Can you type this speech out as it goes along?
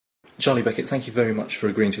Charlie Beckett, thank you very much for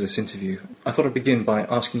agreeing to this interview. I thought I'd begin by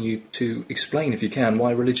asking you to explain, if you can, why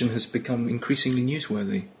religion has become increasingly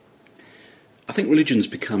newsworthy. I think religion's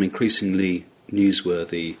become increasingly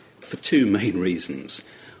newsworthy for two main reasons.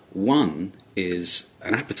 One is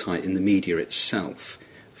an appetite in the media itself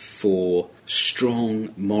for strong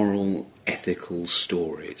moral, ethical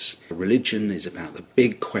stories. Religion is about the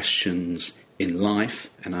big questions in life,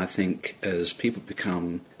 and I think as people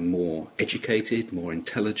become more educated, more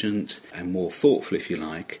intelligent, and more thoughtful, if you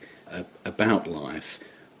like, about life,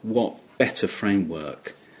 what better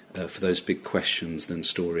framework for those big questions than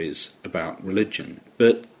stories about religion?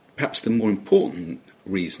 But perhaps the more important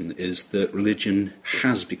reason is that religion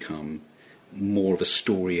has become more of a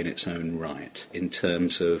story in its own right, in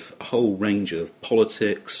terms of a whole range of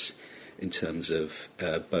politics, in terms of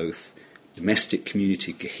both domestic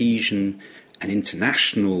community cohesion and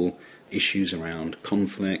international issues around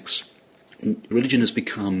conflicts. Religion has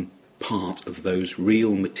become part of those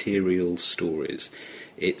real material stories.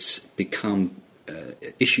 It's become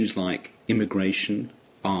issues like immigration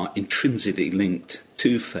are intrinsically linked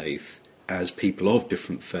to faith, as people of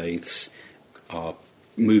different faiths are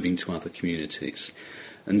moving to other communities.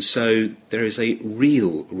 And so there is a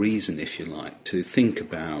real reason, if you like, to think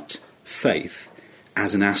about faith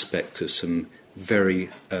as an aspect of some very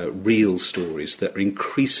real stories that are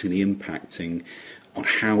increasingly impacting on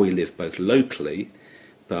how we live both locally,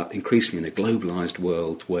 but increasingly in a globalised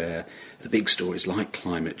world where the big stories like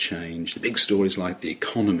climate change, the big stories like the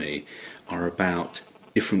economy are about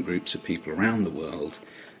different groups of people around the world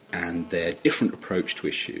and their different approach to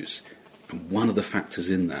issues. And one of the factors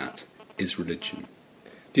in that is religion.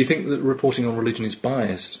 Do you think that reporting on religion is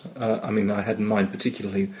biased? I had in mind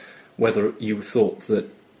particularly whether you thought that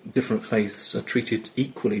different faiths are treated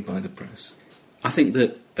equally by the press. I think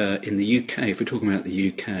that in the UK, if we're talking about the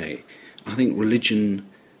UK, I think religion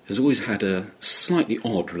has always had a slightly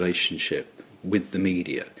odd relationship with the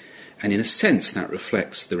media. And in a sense that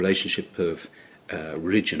reflects the relationship of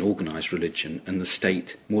religion, organised religion, and the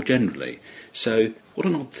state more generally. So what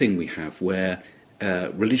an odd thing we have where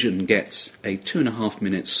religion gets a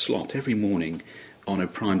 2.5-minute slot every morning on a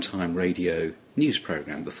primetime radio news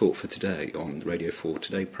programme, The Thought for Today, on the Radio 4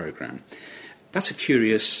 Today programme. That's a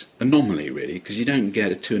curious anomaly, really, because you don't get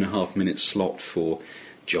a 2.5-minute slot for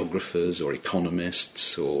geographers or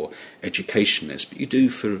economists or educationalists, but you do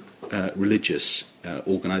for religious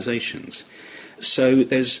organisations. So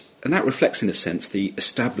and that reflects, in a sense, the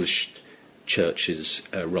established church's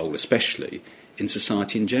role, especially in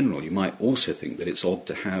society in general. You might also think that it's odd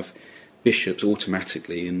to have bishops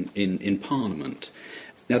automatically in Parliament.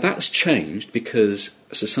 Now that's changed because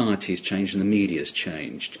society has changed and the media has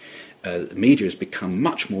changed. The media has become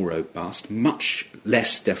much more robust, much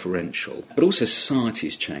less deferential, but also society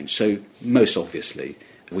has changed. So most obviously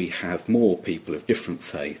we have more people of different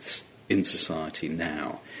faiths in society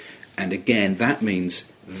now. And again, that means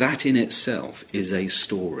that in itself is a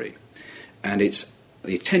story. And it's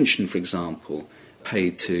the attention, for example,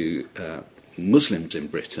 paid to Muslims in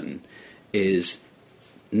Britain is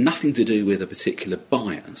nothing to do with a particular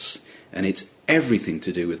bias, and it's everything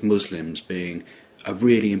to do with Muslims being a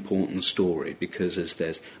really important story, because as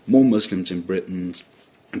there's more Muslims in Britain,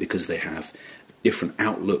 and because they have different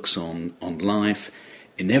outlooks on life,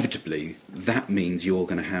 inevitably that means you're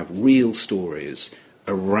going to have real stories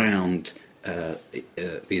around the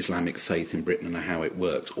Islamic faith in Britain and how it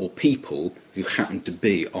works, or people who happen to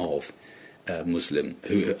be of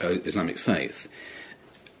Islamic faith.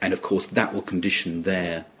 And of course that will condition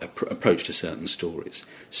their approach to certain stories.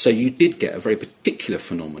 So you did get a very particular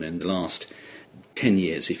phenomenon in the last 10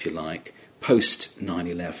 years, if you like, post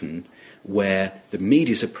 9/11, where the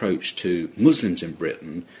media's approach to Muslims in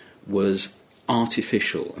Britain was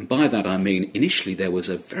artificial. And by that I mean initially there was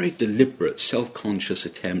a very deliberate, self-conscious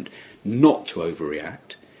attempt not to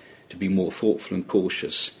overreact, to be more thoughtful and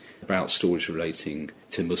cautious about stories relating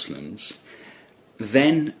to Muslims.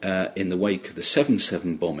 Then, in the wake of the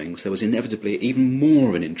 7/7 bombings, there was inevitably even more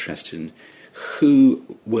of an interest in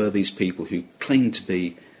who were these people who claimed to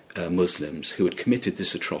be Muslims, who had committed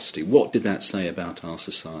this atrocity. What did that say about our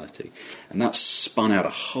society? And that spun out a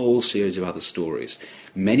whole series of other stories,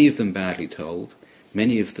 many of them badly told,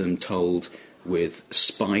 many of them told with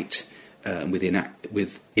spite,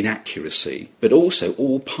 with inaccuracy, but also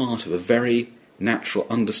all part of a very natural,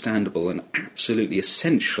 understandable and absolutely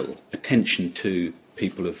essential attention to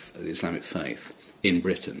people of the Islamic faith in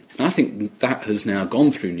Britain. And I think that has now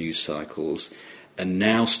gone through news cycles, and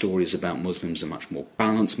now stories about Muslims are much more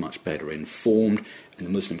balanced, much better informed, and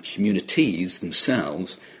the Muslim communities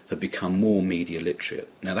themselves have become more media literate.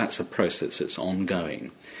 Now that's a process that's ongoing,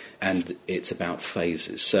 and it's about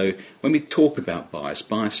phases. So when we talk about bias,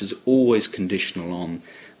 bias is always conditional on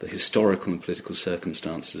the historical and political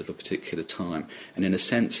circumstances of a particular time. And in a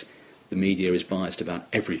sense, the media is biased about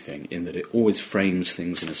everything, in that it always frames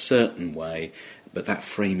things in a certain way, but that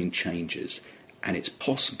framing changes. And it's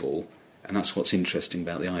possible, and that's what's interesting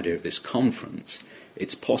about the idea of this conference,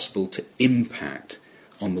 it's possible to impact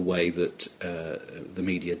on the way that the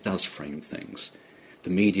media does frame things. The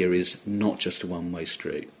media is not just a one-way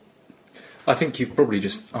street. I think you've probably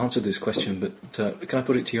just answered this question, but can I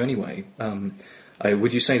put it to you anyway?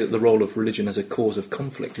 Would you say that the role of religion as a cause of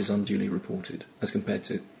conflict is unduly reported, as compared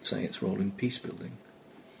to, say, its role in peace building?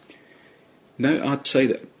 No, I'd say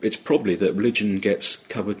that it's probably that religion gets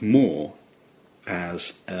covered more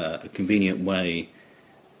as a convenient way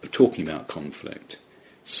of talking about conflict.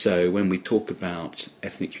 So when we talk about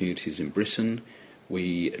ethnic communities in Britain,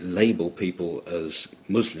 we label people as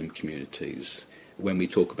Muslim communities. When we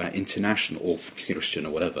talk about international, or Christian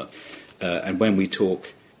or whatever, and when we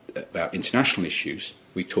talk about international issues,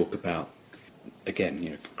 we talk about,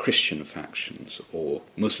 again, Christian factions or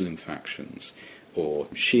Muslim factions or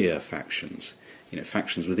Shia factions,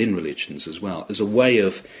 factions within religions as well, as a way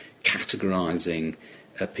of categorising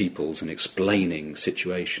peoples and explaining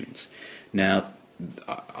situations. Now,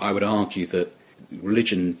 I would argue that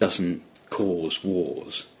religion doesn't cause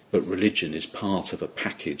wars, but religion is part of a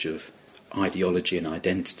package of ideology and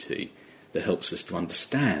identity that helps us to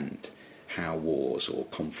understand how wars or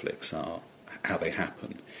conflicts are, how they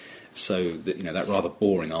happen. So that rather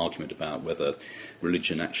boring argument about whether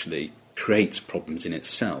religion actually creates problems in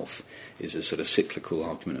itself is a sort of cyclical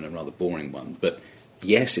argument and a rather boring one. But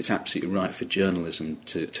yes, it's absolutely right for journalism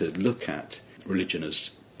to look at religion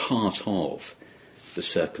as part of the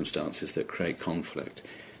circumstances that create conflict.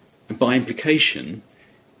 And by implication,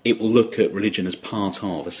 it will look at religion as part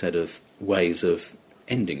of a set of ways of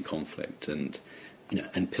ending conflict and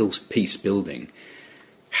peace building.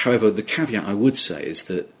 However, the caveat I would say is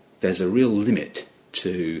that there's a real limit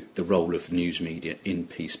to the role of news media in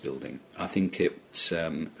peace building. I think it's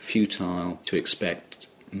futile to expect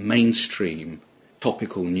mainstream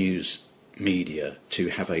topical news media to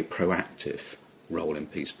have a proactive role in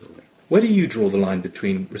peace building. Where do you draw the line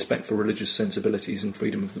between respect for religious sensibilities and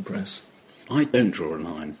freedom of the press? I don't draw a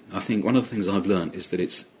line. I think one of the things I've learned is that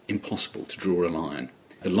it's impossible to draw a line.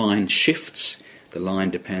 The line shifts. The line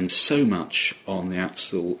depends so much on the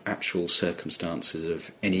actual circumstances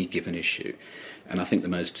of any given issue. And I think the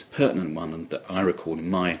most pertinent one that I recall in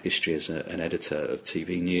my history as an editor of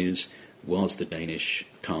TV news was the Danish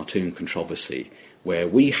cartoon controversy, where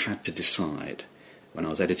we had to decide, when I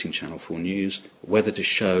was editing Channel 4 News, whether to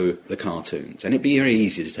show the cartoons. And it'd be very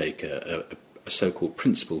easy to take a so-called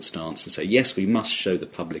principled stance and say, yes, we must show the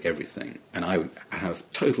public everything. And I have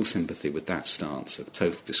total sympathy with that stance of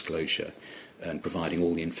total disclosure and providing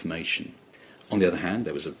all the information. On the other hand,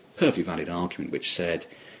 there was a perfectly valid argument which said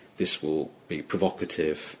this will be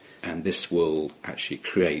provocative and this will actually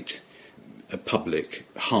create a public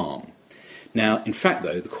harm. Now, in fact,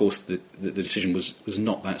 though, the decision was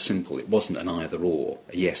not that simple. It wasn't an either-or,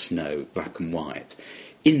 a yes, no, black and white.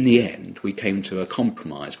 In the end, we came to a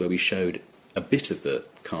compromise where we showed a bit of the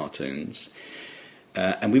cartoons,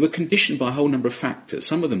 and we were conditioned by a whole number of factors.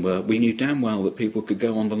 Some of them were, we knew damn well that people could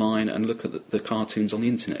go on the line and look at the cartoons on the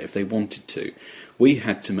internet if they wanted to. We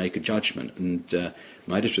had to make a judgment, and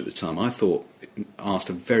my editor at the time, I thought, asked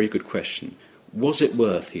a very good question. Was it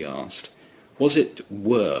worth, he asked, was it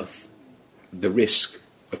worth the risk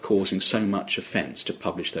of causing so much offence to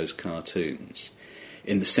publish those cartoons,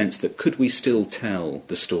 in the sense that could we still tell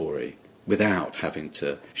the story without having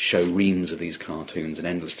to show reams of these cartoons and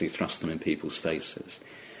endlessly thrust them in people's faces?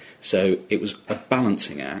 So it was a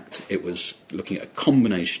balancing act. It was looking at a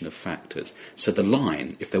combination of factors. So the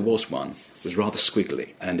line, if there was one, was rather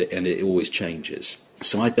squiggly, and it always changes.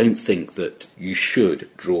 So I don't think that you should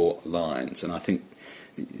draw lines, and I think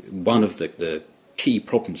one of the key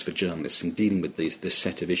problems for journalists in dealing with this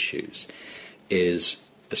set of issues is,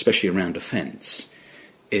 especially around offence,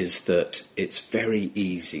 is that it's very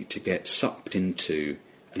easy to get sucked into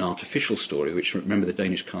an artificial story, which, remember, the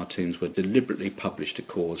Danish cartoons were deliberately published to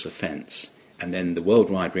cause offence, and then the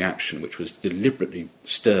worldwide reaction, which was deliberately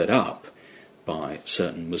stirred up by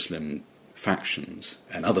certain Muslim factions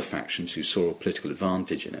and other factions who saw a political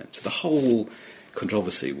advantage in it. So the whole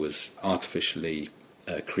controversy was artificially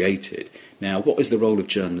created. Now, what is the role of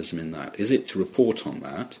journalism in that? Is it to report on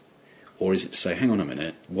that, or is it to say, hang on a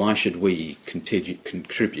minute, why should we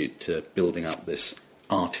contribute to building up this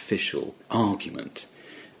artificial argument?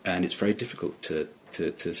 And it's very difficult to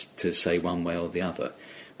say one way or the other.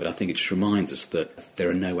 But I think it just reminds us that there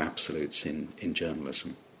are no absolutes in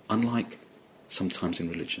journalism. unlike sometimes in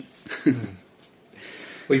religion.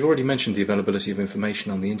 Well, you've already mentioned the availability of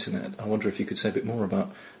information on the internet. I wonder if you could say a bit more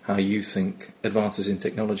about how you think advances in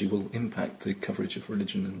technology will impact the coverage of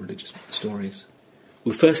religion and religious stories.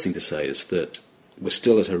 Well, the first thing to say is that we're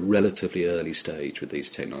still at a relatively early stage with these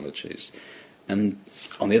technologies. And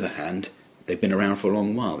on the other hand, they've been around for a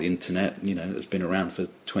long while. The internet, has been around for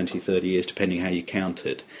 20, 30 years, depending how you count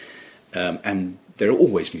it. And there are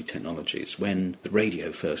always new technologies. When the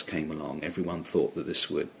radio first came along, everyone thought that this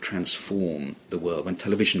would transform the world. When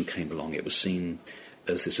television came along, it was seen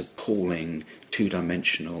as this appalling,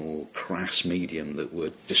 two-dimensional, crass medium that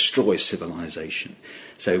would destroy civilization.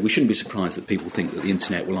 So we shouldn't be surprised that people think that the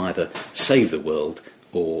internet will either save the world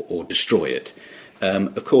or destroy it.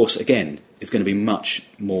 Of course, again, it's going to be much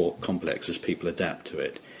more complex as people adapt to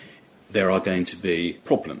it. There are going to be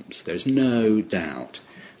problems. There's no doubt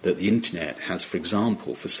that the internet has, for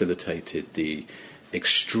example, facilitated the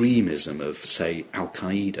extremism of, say,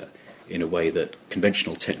 Al-Qaeda in a way that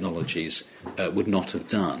conventional technologies would not have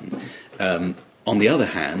done. On the other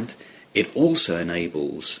hand, it also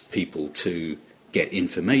enables people to get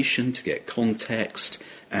information, to get context,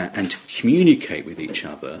 and to communicate with each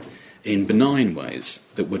other in benign ways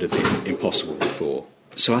that would have been impossible before.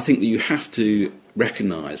 So I think that you have to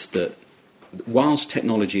recognise that whilst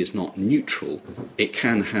technology is not neutral, it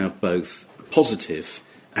can have both positive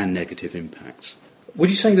and negative impacts. Would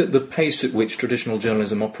you say that the pace at which traditional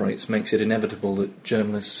journalism operates makes it inevitable that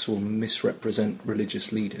journalists will misrepresent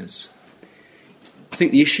religious leaders? I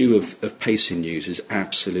think the issue of pace in news is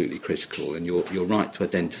absolutely critical, and you're right to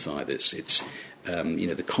identify this. It's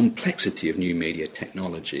the complexity of new media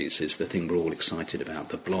technologies is the thing we're all excited about,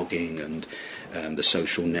 the blogging and the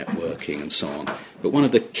social networking and so on. But one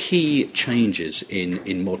of the key changes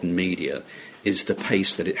in modern media is the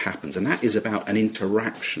pace that it happens, and that is about an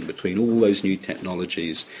interaction between all those new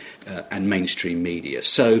technologies and mainstream media.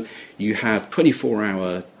 So you have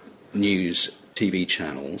 24-hour news TV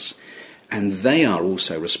channels, and they are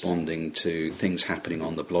also responding to things happening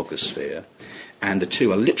on the blogosphere. And the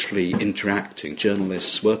two are literally interacting.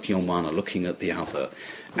 Journalists working on one are looking at the other.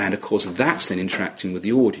 And, of course, that's then interacting with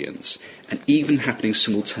the audience and even happening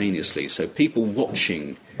simultaneously. So people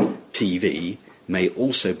watching TV may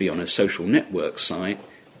also be on a social network site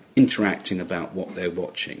interacting about what they're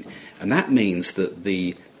watching. And that means that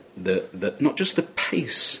the not just the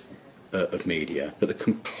pace of media, but the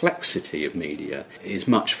complexity of media is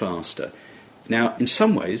much faster. Now, in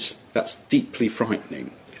some ways, that's deeply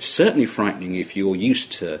frightening. It's certainly frightening if you're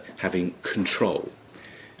used to having control.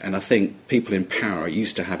 And I think people in power are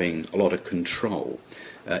used to having a lot of control,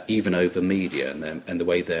 even over media and the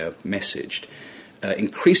way they're messaged.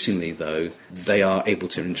 Increasingly, though, they are able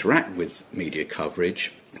to interact with media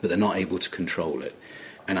coverage, but they're not able to control it.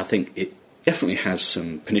 And I think it definitely has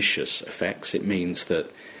some pernicious effects. It means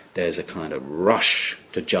that there's a kind of rush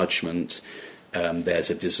to judgment. There's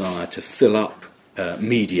a desire to fill up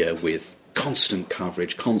media with constant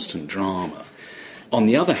coverage, constant drama. On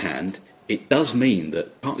the other hand, it does mean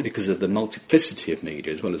that, partly because of the multiplicity of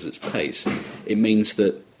media as well as its pace, it means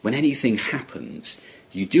that when anything happens,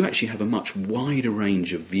 you do actually have a much wider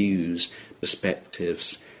range of views,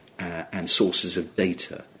 perspectives, and sources of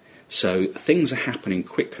data. So things are happening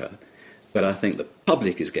quicker, but I think the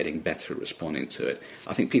public is getting better at responding to it.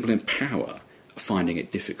 I think people in power are finding it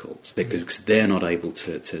difficult because they're not able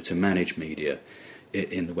to manage media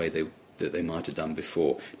in the way that they might have done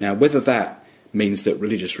before. Now, whether that means that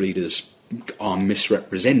religious leaders are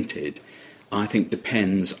misrepresented, I think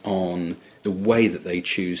depends on the way that they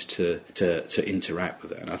choose to interact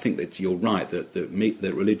with it. And I think that you're right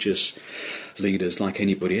that religious leaders, like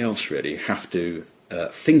anybody else really, have to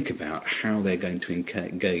think about how they're going to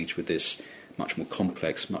engage with this much more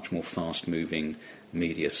complex, much more fast-moving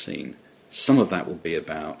media scene. Some of that will be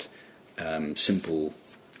about simple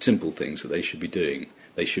things that they should be doing.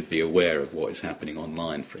 They should be aware of what is happening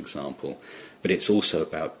online, for example. But it's also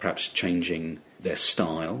about perhaps changing their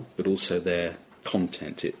style, but also their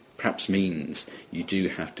content. It perhaps means you do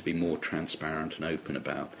have to be more transparent and open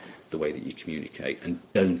about the way that you communicate and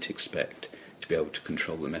don't expect to be able to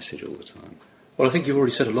control the message all the time. Well, I think you've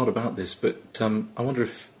already said a lot about this, but I wonder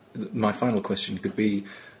if my final question could be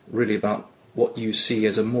really about what you see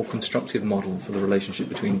as a more constructive model for the relationship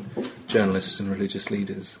between journalists and religious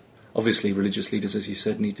leaders. Obviously, religious leaders, as you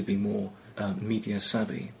said, need to be more media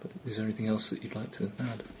savvy, but is there anything else that you'd like to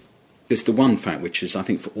add? There's the one fact, which is, I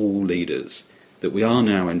think, for all leaders, that we are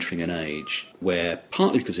now entering an age where,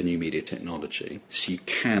 partly because of new media technology, so you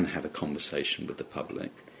can have a conversation with the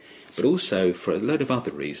public, but also for a load of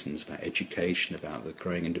other reasons, about education, about the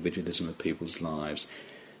growing individualism of people's lives,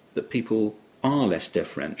 that people are less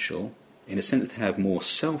deferential, in a sense they have more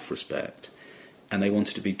self-respect, and they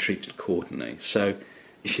wanted to be treated accordingly. So,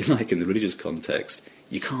 if you like, in the religious context,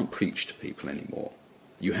 you can't preach to people anymore.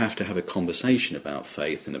 You have to have a conversation about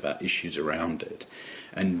faith and about issues around it.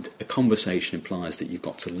 And a conversation implies that you've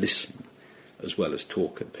got to listen as well as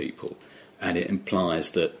talk at people. And it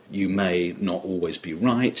implies that you may not always be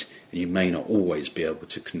right, and you may not always be able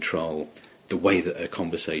to control the way that a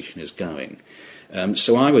conversation is going.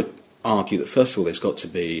 So I would argue that, first of all, there's got to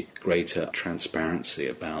be greater transparency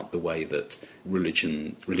about the way that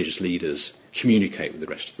religious leaders communicate with the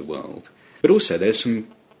rest of the world. But also there's some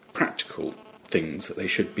practical things that they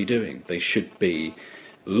should be doing. They should be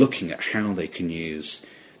looking at how they can use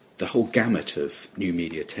the whole gamut of new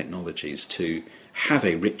media technologies to have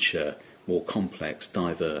a richer, more complex,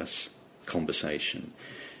 diverse conversation.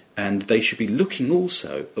 And they should be looking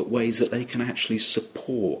also at ways that they can actually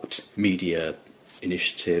support media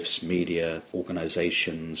initiatives, media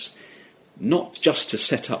organisations, not just to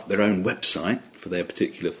set up their own website for their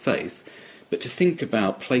particular faith, but to think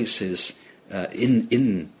about places in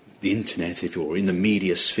the internet, or in the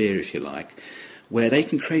media sphere, if you like, where they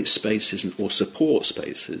can create spaces or support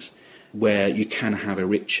spaces where you can have a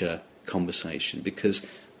richer conversation.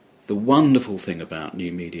 Because the wonderful thing about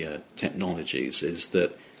new media technologies is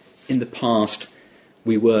that in the past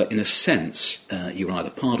we were, in a sense, you were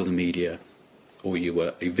either part of the media or you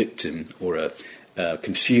were a victim or a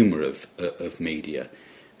consumer of media.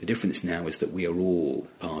 The difference now is that we are all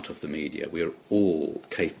part of the media. We are all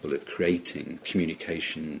capable of creating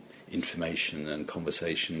communication, information and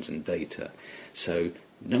conversations and data. So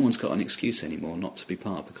no one's got an excuse anymore not to be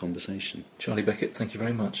part of the conversation. Charlie Beckett, thank you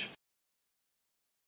very much.